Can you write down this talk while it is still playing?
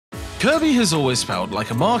Kirby has always felt like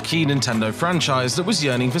a marquee Nintendo franchise that was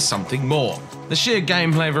yearning for something more. The sheer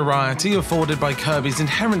gameplay variety afforded by Kirby's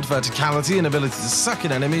inherent verticality and ability to suck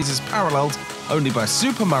in enemies is paralleled only by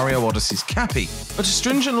Super Mario Odyssey's Cappy, but a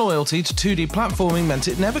stringent loyalty to 2D platforming meant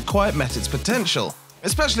it never quite met its potential.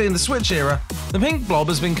 Especially in the Switch era, the pink blob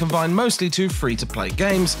has been confined mostly to free-to-play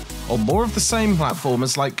games, or more of the same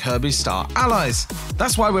platformers like Kirby Star Allies.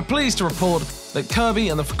 That's why we're pleased to report that Kirby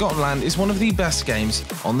and the Forgotten Land is one of the best games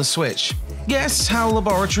on the Switch. Yes, HAL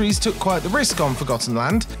Laboratories took quite the risk on Forgotten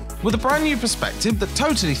Land, with a brand new perspective that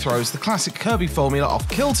totally throws the classic Kirby formula off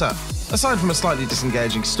kilter. Aside from a slightly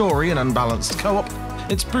disengaging story and unbalanced co-op,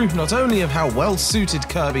 it's proof not only of how well suited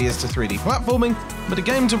Kirby is to 3D platforming, but a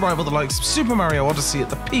game to rival the likes of Super Mario Odyssey at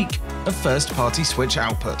the peak of first-party Switch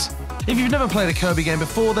output. If you've never played a Kirby game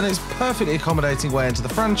before, then it's a perfectly accommodating way into the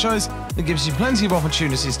franchise that gives you plenty of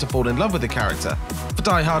opportunities to fall in love with the character. For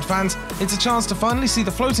die-hard fans, it's a chance to finally see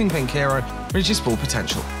the floating pink hero reach his full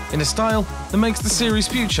potential, in a style that makes the series'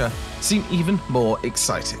 future seem even more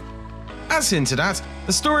exciting. As hinted at,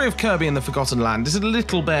 the story of Kirby and the Forgotten Land is a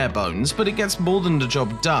little bare bones, but it gets more than the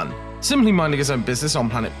job done. Simply minding his own business on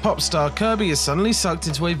planet Popstar, Kirby is suddenly sucked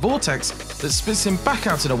into a vortex that spits him back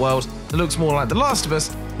out in a world that looks more like The Last of Us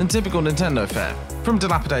than typical Nintendo fare. From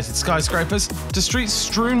dilapidated skyscrapers to streets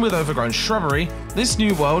strewn with overgrown shrubbery, this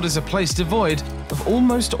new world is a place devoid of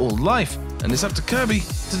almost all life, and it's up to Kirby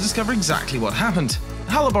to discover exactly what happened.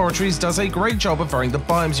 HAL Laboratories does a great job of varying the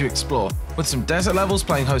biomes you explore, with some desert levels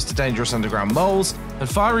playing host to dangerous underground moles, and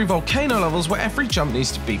fiery volcano levels where every jump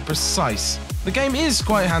needs to be precise. The game is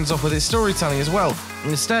quite hands-off with its storytelling as well,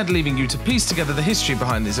 instead leaving you to piece together the history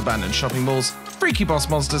behind these abandoned shopping malls, freaky boss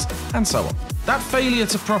monsters, and so on. That failure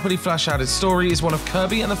to properly flesh out its story is one of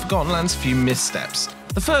Kirby and the Forgotten Land's few missteps.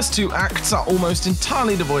 The first two acts are almost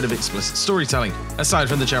entirely devoid of explicit storytelling, aside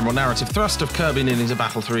from the general narrative thrust of Kirby needing to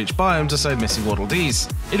battle through each biome to save missing Waddle Dees.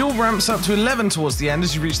 It all ramps up to 11 towards the end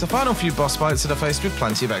as you reach the final few boss fights that are faced with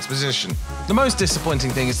plenty of exposition. The most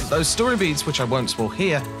disappointing thing is that those story beats, which I won't spoil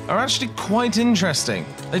here, are actually quite interesting.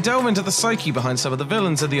 They delve into the psyche behind some of the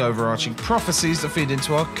villains and the overarching prophecies that feed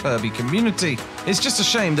into our Kirby community. It's just a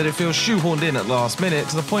shame that it feels shoehorned in at last minute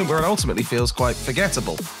to the point where it ultimately feels quite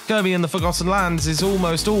forgettable. Kirby and the Forgotten Lands is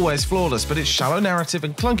almost always flawless, but its shallow narrative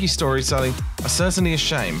and clunky storytelling are certainly a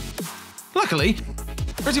shame. Luckily,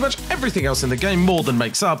 pretty much everything else in the game more than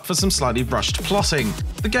makes up for some slightly rushed plotting.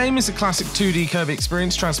 The game is a classic 2D Kirby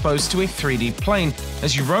experience transposed to a 3D plane,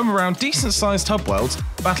 as you roam around decent-sized hub worlds,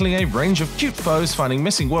 battling a range of cute foes, finding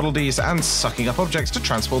missing Waddle Dees, and sucking up objects to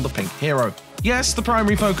transform the pink hero. Yes, the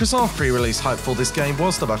primary focus of pre-release hype for this game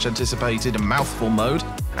was the much-anticipated mouthful mode,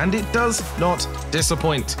 and it does not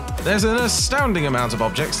disappoint. There's an astounding amount of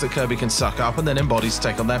objects that Kirby can suck up and then embody to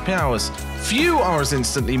take on their powers. Few are as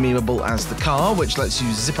instantly memeable as the car, which lets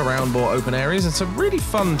you zip around more open areas and some really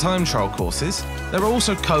fun time trial courses. There are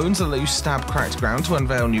also cones that let you stab cracked ground to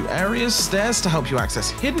unveil new areas, stairs to help you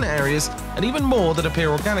access hidden areas, and even more that appear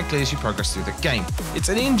organically as you progress through the game. It's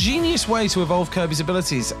an ingenious way to evolve Kirby's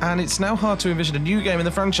abilities, and it's now hard to envision a new game in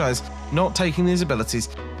the franchise not taking these abilities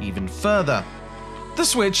even further. The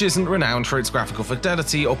Switch isn't renowned for its graphical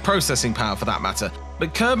fidelity or processing power for that matter,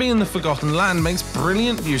 but Kirby and the Forgotten Land makes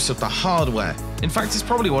brilliant use of the hardware. In fact, it's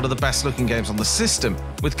probably one of the best looking games on the system,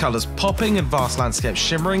 with colours popping and vast landscapes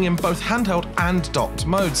shimmering in both handheld and docked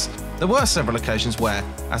modes. There were several occasions where,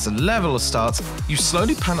 as a level starts, you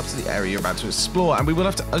slowly pan up to the area you're about to explore, and we will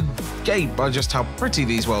have to agape by just how pretty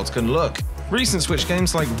these worlds can look. Recent Switch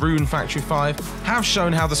games like Rune Factory 5 have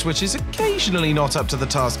shown how the Switch is occasionally not up to the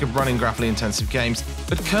task of running graphically intensive games,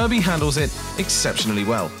 but Kirby handles it exceptionally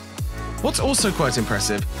well. What's also quite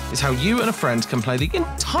impressive is how you and a friend can play the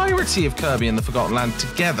entirety of Kirby and the Forgotten Land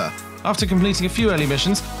together. After completing a few early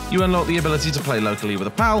missions, you unlock the ability to play locally with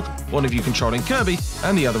a pal, one of you controlling Kirby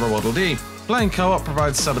and the other a Waddle Dee. Playing co-op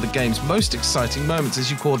provides some of the game's most exciting moments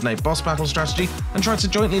as you coordinate boss battle strategy and try to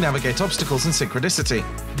jointly navigate obstacles in synchronicity.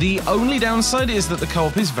 The only downside is that the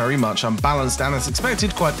co-op is very much unbalanced and, as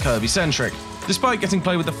expected, quite Kirby-centric. Despite getting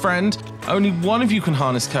play with a friend, only one of you can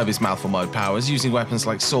harness Kirby's mouthful mode powers using weapons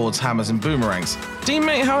like swords, hammers, and boomerangs.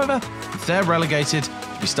 Teammate, however, they're relegated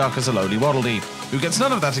to be stuck as a lowly Waddle Dee, who gets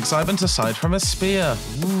none of that excitement aside from a spear.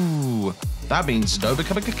 Ooh. That means no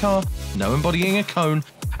becoming a car, no embodying a cone,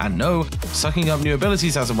 and no sucking up new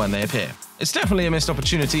abilities as and when they appear. It's definitely a missed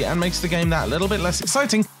opportunity and makes the game that little bit less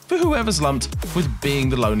exciting for whoever's lumped with being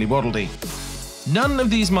the lonely Waddle Dee. None of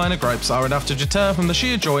these minor gripes are enough to deter from the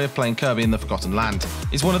sheer joy of playing Kirby in the Forgotten Land.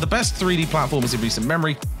 It's one of the best 3D platformers in recent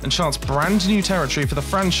memory and charts brand new territory for the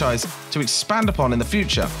franchise to expand upon in the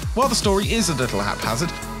future. While the story is a little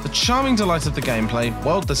haphazard, The charming delight of the gameplay,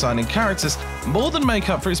 world design and characters more than make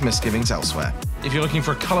up for its misgivings elsewhere. If you're looking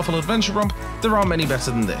for a colourful adventure romp, there aren't many better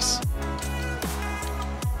than this.